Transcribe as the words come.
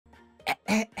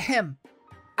Ahem.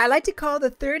 I'd like to call the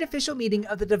third official meeting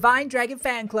of the Divine Dragon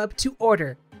Fan Club to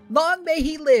order. Long may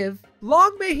he live.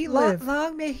 Long may he live.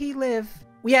 Long may he live.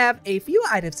 We have a few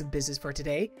items of business for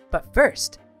today, but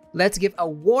first, let's give a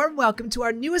warm welcome to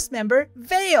our newest member,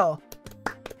 Veyle.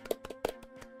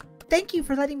 Thank you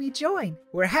for letting me join.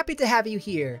 We're happy to have you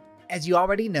here. As you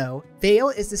already know,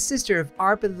 Veyle is the sister of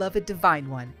our beloved Divine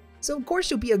One, so of course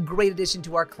you'll be a great addition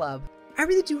to our club. I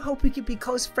really do hope we can be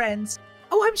close friends.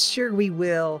 Oh, I'm sure we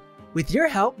will. With your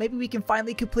help, maybe we can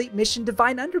finally complete Mission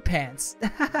Divine Underpants.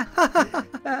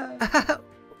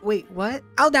 Wait, what?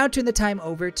 I'll now turn the time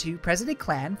over to President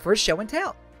Clan for show and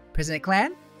tell. President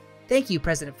Clan? Thank you,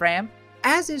 President Fram.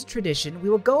 As is tradition, we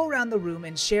will go around the room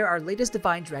and share our latest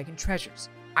Divine Dragon treasures.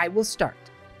 I will start.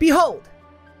 Behold!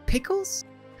 Pickles?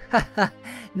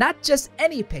 Not just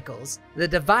any pickles, the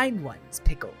Divine One's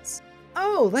pickles.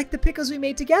 Oh, like the pickles we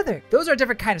made together. Those are a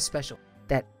different kind of special.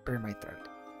 That burned my throat.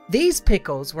 These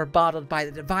pickles were bottled by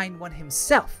the Divine One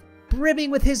himself,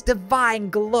 brimming with his divine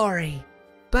glory.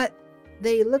 But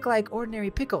they look like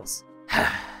ordinary pickles.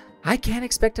 I can't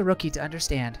expect a rookie to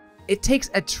understand. It takes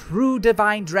a true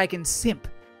Divine Dragon simp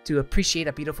to appreciate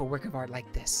a beautiful work of art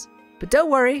like this. But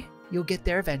don't worry, you'll get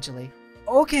there eventually.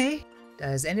 Okay.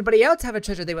 Does anybody else have a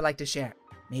treasure they would like to share?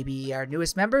 Maybe our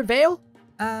newest member, Veyle?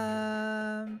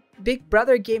 Big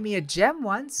brother gave me a gem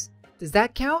once. Does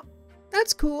that count?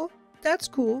 That's cool. That's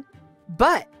cool.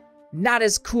 But not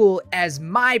as cool as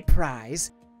my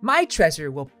prize. My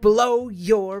treasure will blow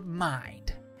your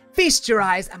mind. Feast your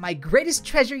eyes on my greatest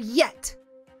treasure yet.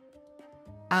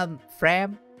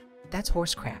 Fram, that's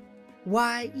horse crap.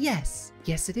 Why, yes.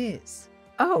 Yes, it is.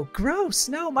 Oh, gross.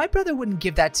 No, my brother wouldn't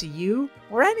give that to you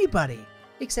or anybody.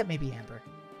 Except maybe Amber.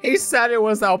 He said it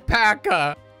was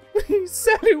alpaca. He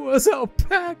said it was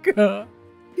alpaca.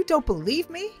 You don't believe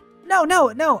me? No.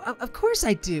 Of course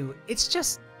I do. It's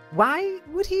just, why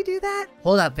would he do that?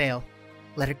 Hold up, Veyle.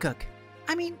 Let her cook.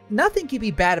 I mean, nothing can be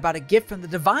bad about a gift from the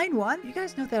Divine One. You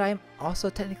guys know that I'm also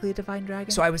technically a Divine Dragon?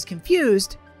 So I was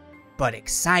confused, but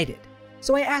excited.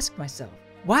 So I asked myself,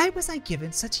 why was I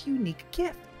given such a unique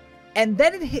gift? And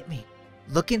then it hit me.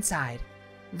 Look inside.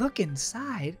 Look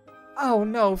inside? Oh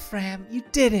no, Fram, you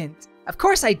didn't. Of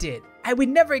course I did. I would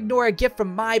never ignore a gift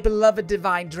from my beloved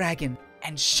Divine Dragon.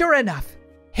 And sure enough,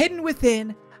 hidden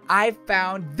within, I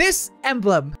found this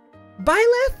emblem.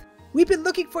 Byleth, we've been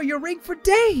looking for your ring for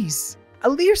days.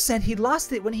 Alir said he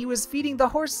lost it when he was feeding the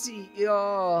horsey.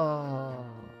 Oh.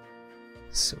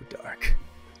 So dark.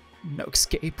 No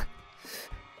escape.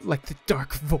 Like the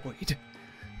dark void.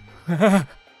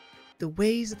 The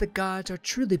ways of the gods are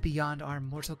truly beyond our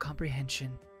mortal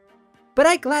comprehension. But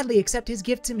I gladly accept his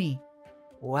gift to me.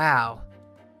 Wow,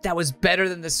 that was better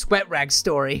than the sweat rag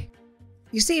story.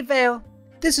 You see, Veyle,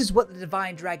 this is what the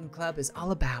Divine Dragon Club is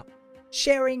all about.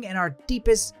 Sharing in our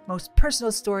deepest, most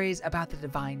personal stories about the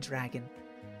Divine Dragon.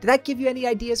 Did that give you any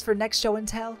ideas for next show and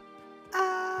tell?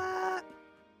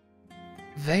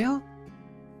 Veyle?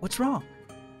 What's wrong?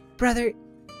 Brother,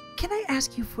 can I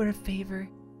ask you for a favor?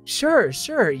 Sure.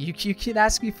 You can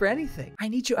ask me for anything. I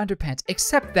need your underpants,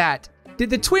 Except that. Did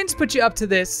the twins put you up to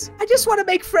this? I just want to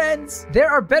make friends. There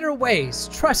are better ways,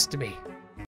 trust me.